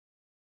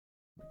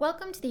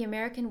Welcome to the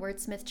American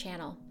Wordsmith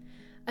channel,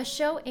 a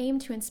show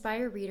aimed to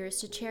inspire readers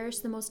to cherish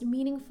the most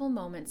meaningful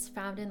moments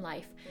found in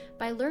life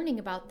by learning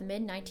about the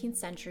mid-19th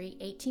century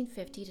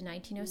 1850 to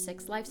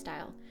 1906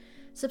 lifestyle.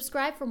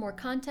 Subscribe for more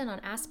content on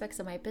aspects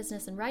of my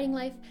business and writing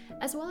life,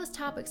 as well as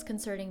topics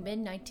concerning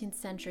mid-19th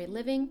century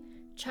living,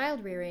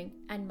 child rearing,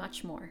 and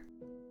much more.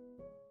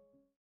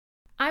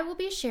 I will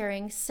be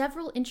sharing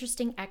several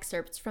interesting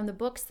excerpts from the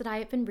books that I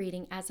have been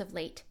reading as of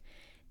late.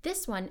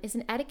 This one is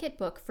an etiquette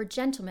book for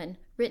gentlemen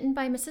written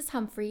by Mrs.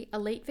 Humphry, a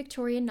late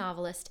Victorian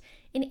novelist,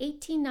 in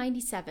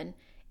 1897,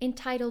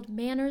 entitled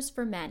Manners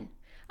for Men.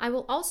 I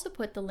will also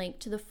put the link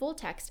to the full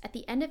text at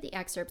the end of the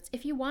excerpts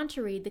if you want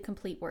to read the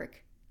complete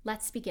work.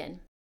 Let's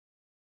begin.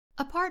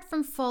 Apart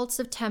from faults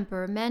of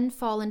temper, men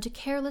fall into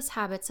careless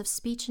habits of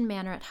speech and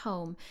manner at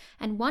home,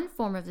 and one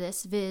form of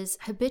this, viz.,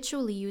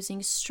 habitually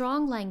using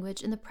strong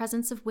language in the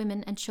presence of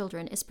women and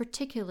children, is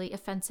particularly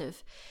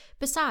offensive.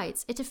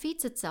 Besides, it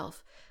defeats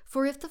itself,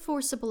 for if the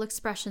forcible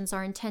expressions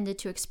are intended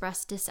to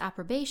express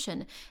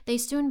disapprobation, they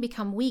soon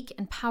become weak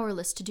and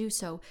powerless to do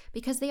so,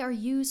 because they are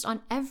used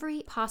on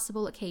every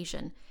possible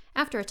occasion.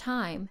 After a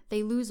time,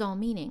 they lose all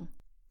meaning.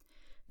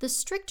 The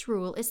strict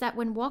rule is that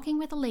when walking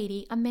with a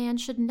lady, a man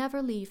should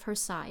never leave her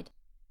side.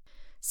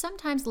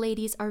 Sometimes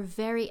ladies are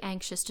very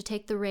anxious to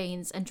take the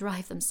reins and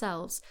drive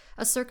themselves,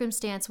 a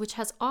circumstance which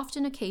has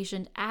often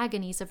occasioned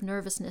agonies of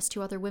nervousness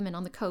to other women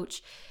on the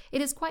coach.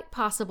 It is quite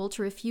possible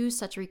to refuse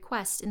such a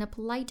request in a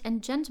polite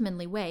and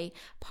gentlemanly way,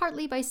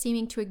 partly by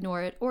seeming to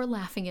ignore it or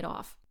laughing it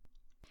off.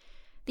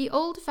 The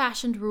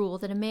old-fashioned rule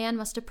that a man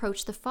must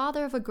approach the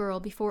father of a girl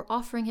before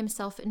offering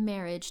himself in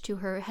marriage to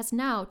her has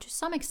now, to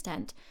some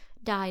extent,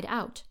 died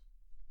out.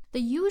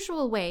 The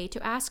usual way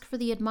to ask for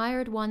the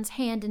admired one's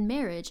hand in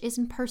marriage is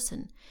in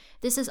person.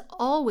 This is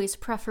always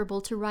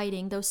preferable to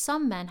writing, though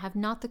some men have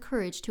not the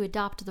courage to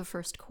adopt the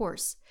first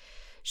course.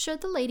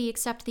 Should the lady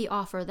accept the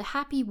offer, the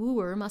happy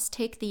wooer must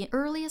take the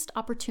earliest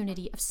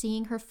opportunity of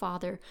seeing her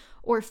father,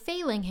 or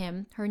failing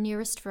him, her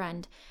nearest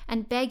friend,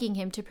 and begging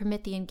him to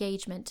permit the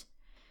engagement.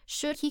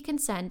 Should he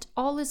consent,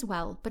 all is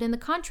well, but in the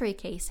contrary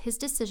case, his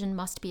decision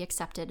must be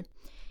accepted.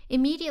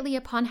 Immediately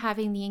upon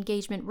having the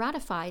engagement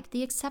ratified,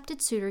 the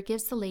accepted suitor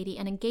gives the lady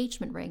an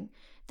engagement ring.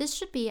 This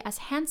should be as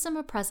handsome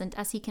a present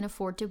as he can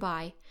afford to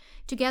buy.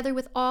 Together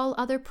with all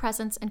other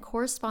presents and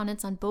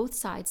correspondence on both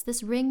sides,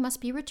 this ring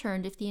must be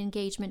returned if the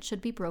engagement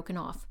should be broken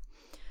off.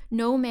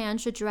 No man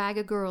should drag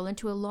a girl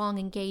into a long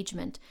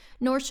engagement,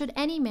 nor should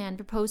any man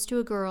propose to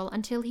a girl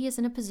until he is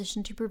in a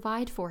position to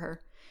provide for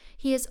her.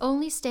 He is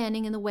only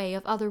standing in the way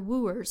of other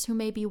wooers who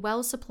may be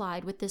well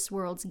supplied with this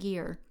world's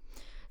gear.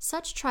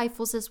 Such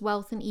trifles as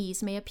wealth and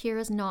ease may appear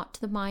as naught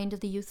to the mind of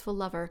the youthful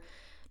lover,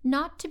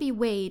 not to be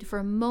weighed for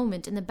a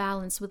moment in the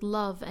balance with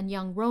love and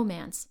young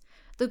romance.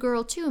 The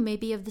girl, too, may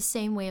be of the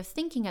same way of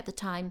thinking at the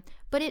time,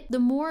 but it the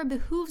more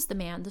behooves the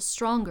man, the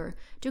stronger,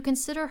 to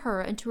consider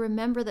her and to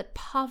remember that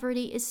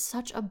poverty is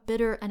such a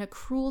bitter and a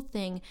cruel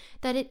thing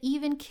that it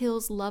even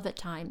kills love at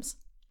times.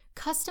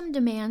 Custom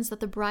demands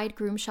that the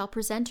bridegroom shall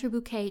present her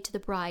bouquet to the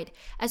bride,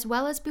 as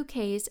well as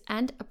bouquets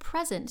and a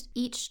present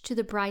each to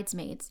the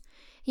bridesmaids.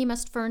 He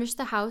must furnish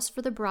the house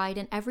for the bride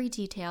in every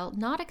detail,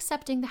 not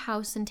excepting the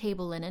house and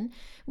table linen,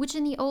 which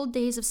in the old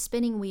days of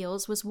spinning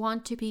wheels was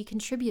wont to be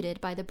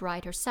contributed by the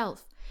bride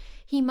herself.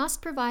 He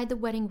must provide the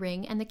wedding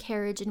ring and the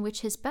carriage in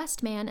which his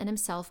best man and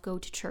himself go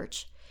to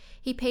church.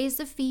 He pays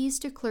the fees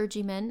to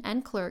clergyman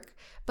and clerk,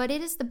 but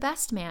it is the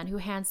best man who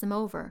hands them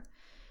over.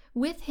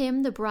 With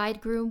him the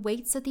bridegroom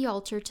waits at the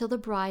altar till the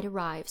bride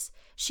arrives.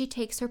 She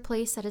takes her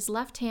place at his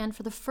left hand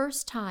for the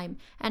first time,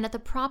 and at the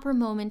proper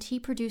moment he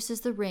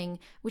produces the ring,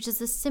 which is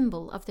the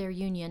symbol of their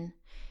union.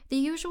 The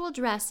usual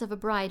dress of a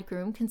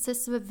bridegroom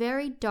consists of a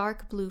very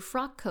dark blue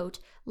frock coat,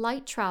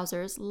 light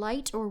trousers,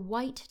 light or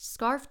white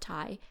scarf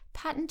tie,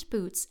 patent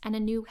boots, and a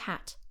new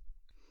hat.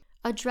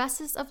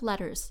 Addresses of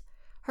letters.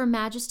 Her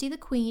Majesty the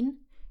Queen,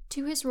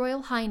 to His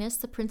Royal Highness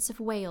the Prince of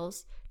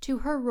Wales, to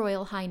Her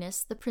Royal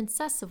Highness the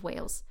Princess of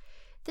Wales.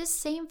 This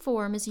same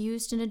form is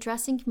used in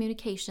addressing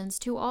communications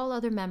to all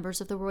other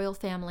members of the royal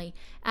family,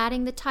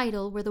 adding the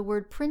title where the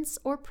word prince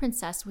or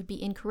princess would be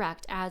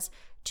incorrect, as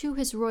to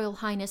His Royal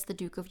Highness the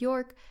Duke of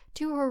York,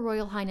 to Her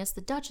Royal Highness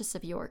the Duchess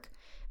of York.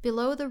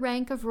 Below the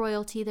rank of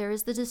royalty there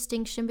is the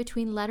distinction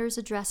between letters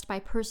addressed by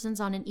persons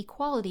on an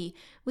equality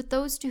with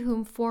those to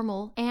whom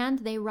formal and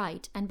they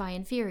write, and by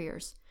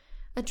inferiors.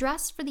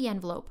 Address for the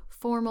envelope,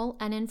 formal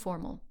and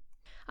informal.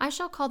 I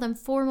shall call them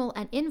formal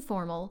and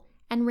informal,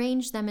 and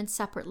range them in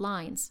separate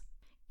lines.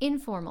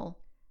 Informal: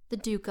 the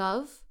Duke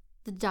of,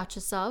 the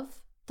Duchess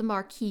of, the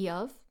Marquis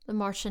of, the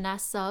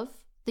Marchioness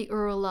of, the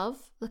Earl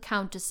of, the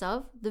Countess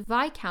of, the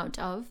Viscount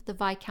of, the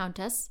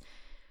Viscountess,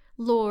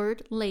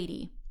 Lord,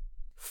 Lady.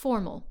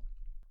 Formal: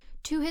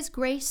 to His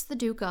Grace the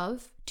Duke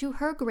of, to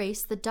Her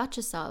Grace the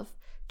Duchess of,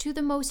 to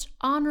the Most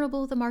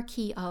Honourable the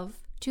Marquis of,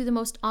 to the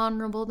Most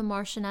Honourable the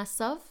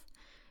Marchioness of,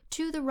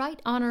 to the Right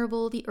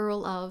Honourable the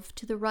Earl of,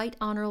 to the Right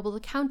Honourable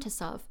the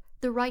Countess of,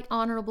 the Right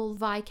Honourable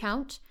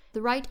Viscount,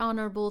 the Right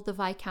Honourable the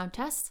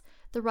Viscountess,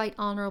 the Right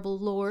Honourable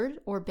Lord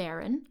or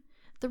Baron,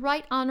 the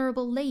Right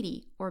Honourable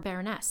Lady or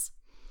Baroness.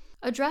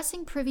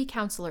 Addressing Privy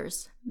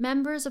Councillors,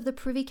 members of the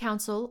Privy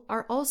Council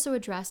are also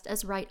addressed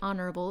as Right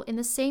Honourable in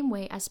the same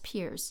way as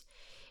peers.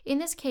 In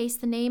this case,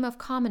 the name of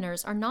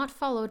commoners are not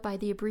followed by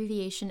the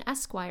abbreviation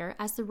Esquire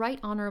as the Right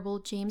Honourable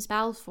James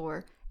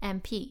Balfour,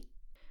 MP.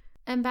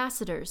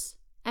 Ambassadors.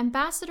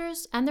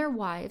 Ambassadors and their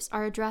wives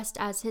are addressed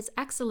as His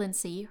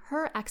Excellency,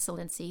 Her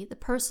Excellency, the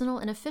personal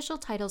and official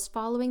titles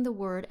following the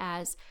word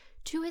as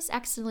to His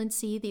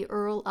Excellency the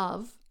Earl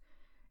of,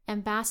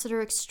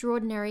 Ambassador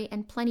Extraordinary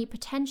and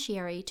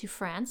Plenipotentiary to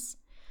France,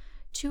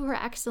 to Her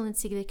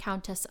Excellency the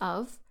Countess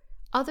of.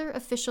 Other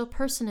official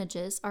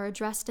personages are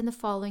addressed in the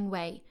following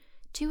way: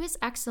 to His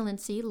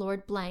Excellency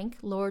Lord Blank,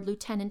 Lord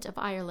Lieutenant of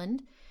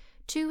Ireland,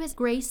 to His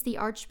Grace the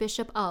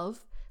Archbishop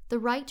of, the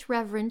Right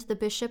Reverend the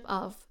Bishop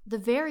of, the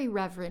Very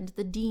Reverend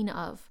the Dean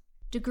of.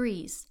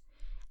 Degrees.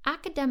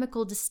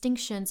 Academical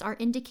distinctions are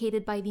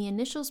indicated by the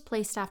initials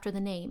placed after the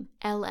name: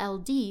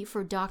 LL.D.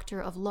 for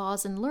Doctor of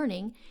Laws and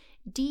Learning,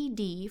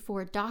 D.D.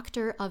 for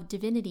Doctor of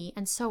Divinity,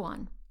 and so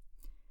on.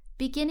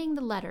 Beginning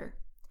the letter.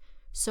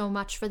 So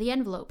much for the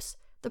envelopes.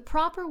 The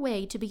proper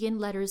way to begin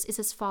letters is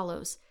as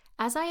follows.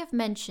 As I have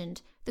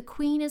mentioned, the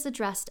Queen is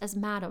addressed as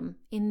Madam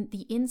in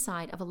the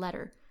inside of a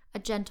letter, a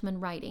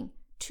gentleman writing.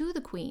 To the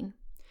Queen.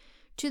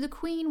 To the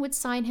Queen would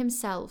sign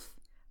himself,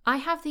 I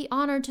have the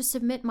honour to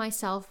submit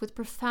myself with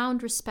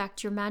profound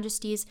respect your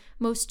Majesty's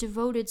most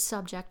devoted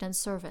subject and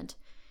servant.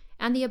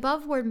 And the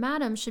above word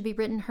Madam should be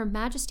written Her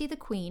Majesty the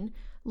Queen.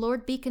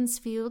 Lord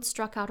Beaconsfield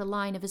struck out a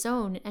line of his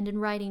own, and in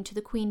writing to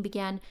the Queen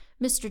began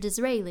Mr.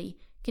 Disraeli,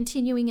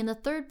 continuing in the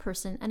third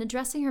person and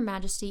addressing Her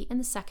Majesty in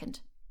the second.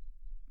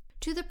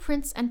 To the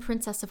Prince and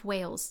Princess of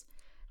Wales.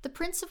 The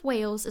Prince of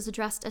Wales is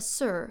addressed as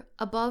Sir,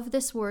 above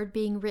this word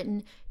being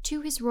written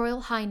to His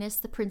Royal Highness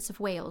the Prince of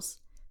Wales.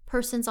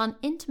 Persons on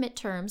intimate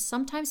terms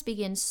sometimes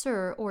begin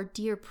Sir or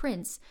Dear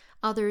Prince,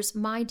 others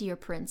My Dear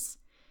Prince.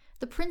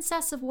 The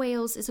Princess of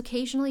Wales is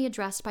occasionally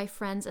addressed by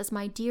friends as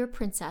My Dear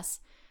Princess.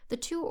 The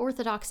two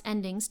orthodox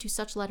endings to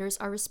such letters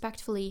are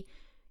respectfully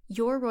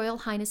Your Royal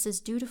Highness's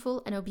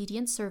dutiful and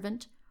obedient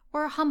servant,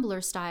 or a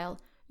humbler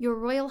style, Your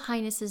Royal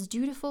Highness's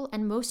dutiful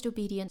and most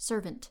obedient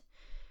servant.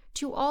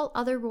 To all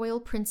other royal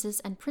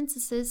princes and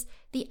princesses,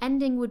 the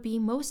ending would be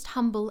most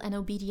humble and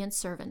obedient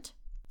servant.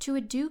 To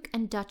a duke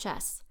and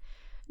duchess.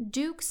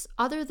 Dukes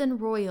other than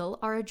royal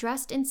are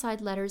addressed inside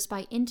letters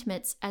by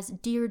intimates as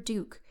Dear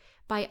Duke,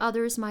 by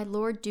others My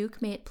Lord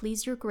Duke, may it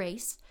please your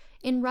grace.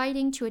 In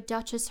writing to a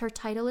duchess, her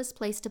title is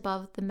placed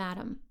above the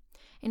Madam.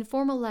 In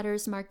formal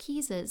letters,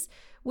 marquises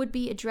would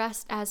be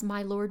addressed as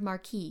My Lord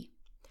Marquis.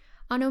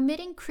 On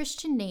omitting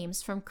Christian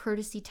names from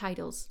courtesy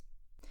titles.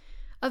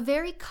 A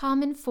very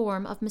common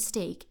form of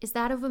mistake is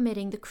that of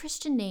omitting the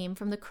Christian name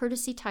from the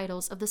courtesy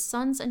titles of the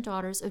sons and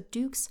daughters of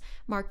dukes,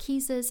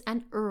 marquises,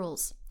 and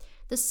earls.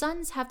 The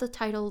sons have the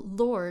title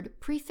Lord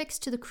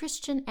prefixed to the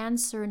Christian and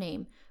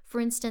surname, for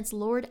instance,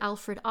 Lord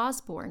Alfred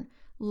Osborne,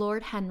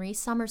 Lord Henry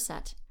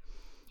Somerset.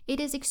 It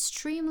is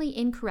extremely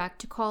incorrect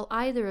to call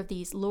either of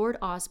these Lord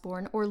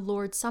Osborne or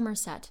Lord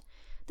Somerset.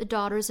 The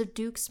daughters of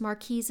dukes,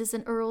 marquises,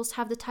 and earls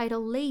have the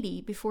title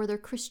Lady before their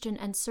Christian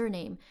and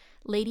surname.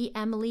 Lady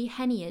Emily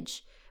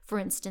Heneage, for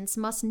instance,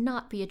 must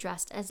not be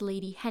addressed as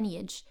Lady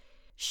Heneage.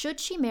 Should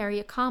she marry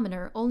a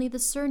commoner, only the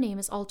surname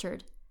is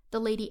altered. The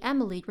Lady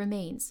Emily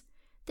remains.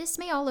 This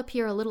may all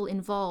appear a little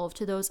involved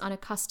to those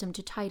unaccustomed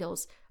to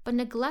titles, but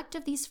neglect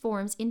of these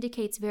forms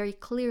indicates very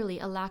clearly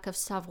a lack of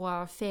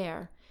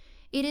savoir-faire.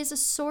 It is a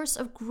source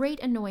of great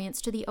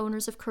annoyance to the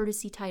owners of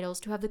courtesy titles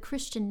to have the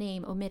Christian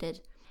name omitted.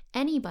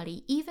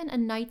 Anybody, even a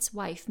knight's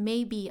wife,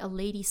 may be a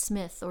Lady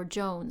Smith or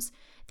Jones.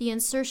 The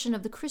insertion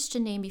of the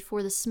Christian name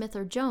before the Smith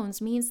or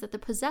Jones means that the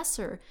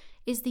possessor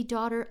is the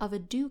daughter of a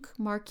duke,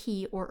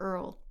 marquis, or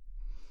earl.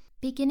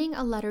 Beginning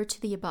a letter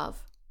to the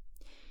above.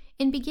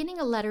 In beginning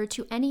a letter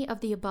to any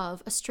of the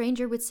above, a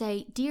stranger would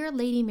say, Dear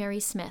Lady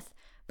Mary Smith,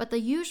 but the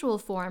usual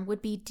form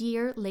would be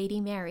Dear Lady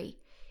Mary.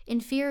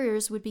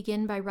 Inferiors would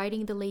begin by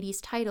writing the lady's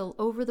title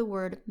over the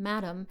word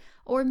Madam,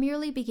 or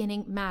merely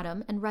beginning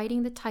Madam and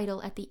writing the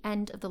title at the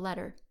end of the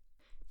letter.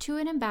 To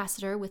an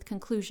ambassador with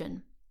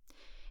conclusion.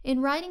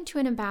 In writing to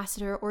an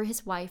ambassador or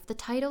his wife, the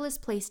title is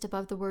placed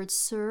above the words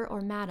Sir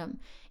or Madam.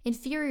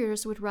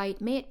 Inferiors would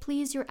write, May it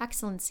please your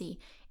Excellency,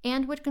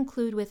 and would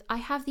conclude with, I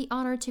have the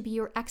honor to be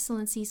your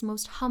Excellency's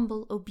most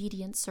humble,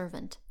 obedient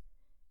servant.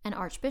 An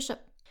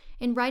archbishop.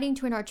 In writing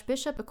to an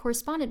archbishop, a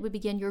correspondent would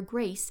begin Your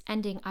Grace,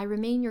 ending, I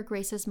remain your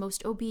Grace's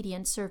most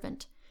obedient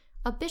servant.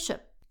 A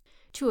bishop.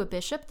 To a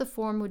bishop, the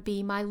form would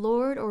be My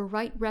Lord or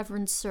Right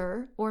Reverend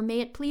Sir, or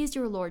May it please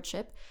your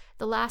Lordship,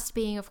 the last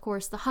being, of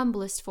course, the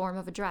humblest form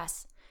of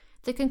address.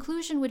 The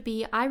conclusion would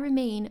be, I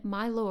remain,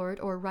 my Lord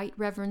or Right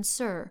Reverend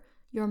Sir,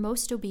 your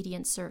most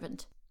obedient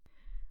servant.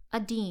 A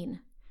dean.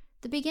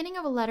 The beginning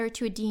of a letter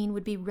to a dean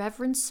would be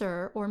Reverend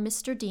Sir or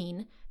Mr.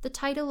 Dean, the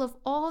title of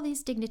all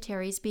these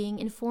dignitaries being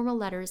informal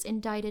letters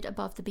indited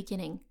above the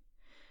beginning.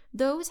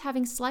 Those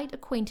having slight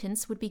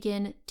acquaintance would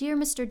begin, Dear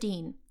Mr.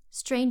 Dean.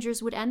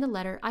 Strangers would end the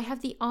letter, I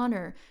have the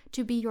honor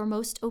to be your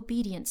most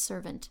obedient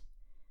servant.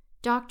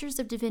 Doctors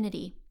of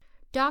Divinity.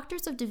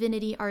 Doctors of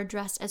divinity are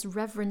addressed as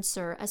Reverend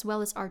Sir, as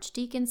well as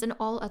archdeacons and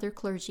all other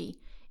clergy.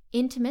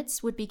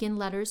 Intimates would begin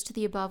letters to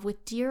the above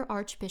with Dear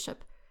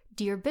Archbishop,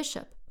 Dear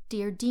Bishop,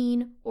 Dear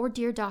Dean, or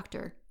Dear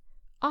Doctor.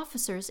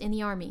 Officers in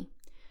the Army.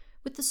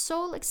 With the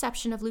sole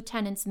exception of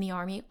lieutenants in the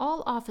Army,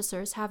 all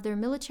officers have their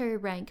military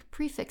rank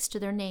prefixed to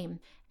their name.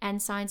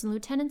 Ensigns and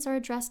lieutenants are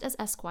addressed as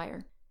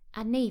Esquire.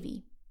 At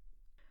Navy.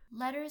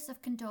 Letters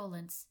of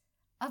condolence.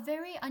 A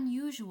very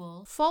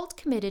unusual fault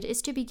committed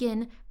is to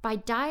begin by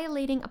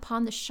dilating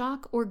upon the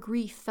shock or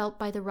grief felt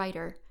by the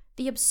writer.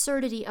 The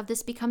absurdity of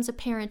this becomes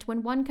apparent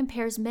when one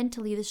compares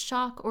mentally the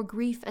shock or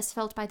grief as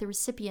felt by the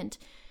recipient.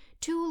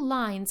 2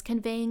 lines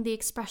conveying the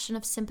expression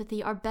of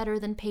sympathy are better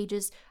than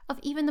pages of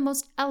even the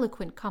most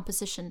eloquent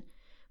composition.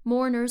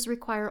 Mourners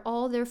require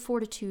all their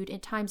fortitude in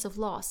times of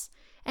loss,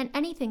 and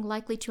anything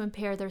likely to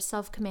impair their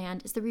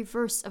self-command is the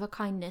reverse of a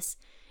kindness.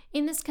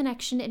 In this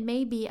connection, it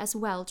may be as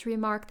well to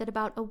remark that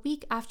about a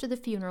week after the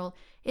funeral,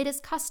 it is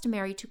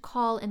customary to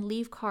call and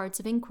leave cards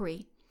of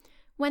inquiry.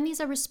 When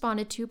these are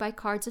responded to by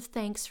cards of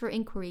thanks for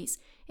inquiries,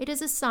 it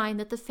is a sign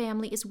that the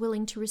family is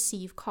willing to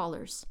receive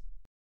callers.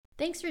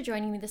 Thanks for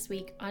joining me this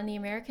week on the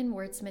American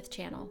Wordsmith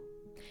channel.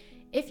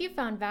 If you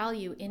found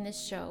value in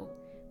this show,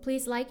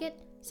 please like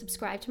it,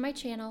 subscribe to my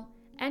channel,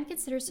 and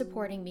consider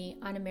supporting me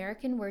on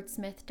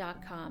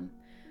AmericanWordsmith.com,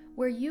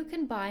 where you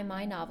can buy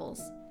my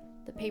novels,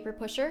 The Paper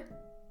Pusher,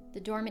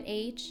 The Dormant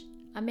Age,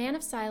 A Man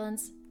of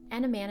Silence,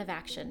 and A Man of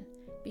Action.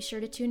 Be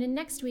sure to tune in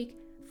next week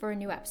for a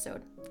new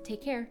episode.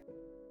 Take care.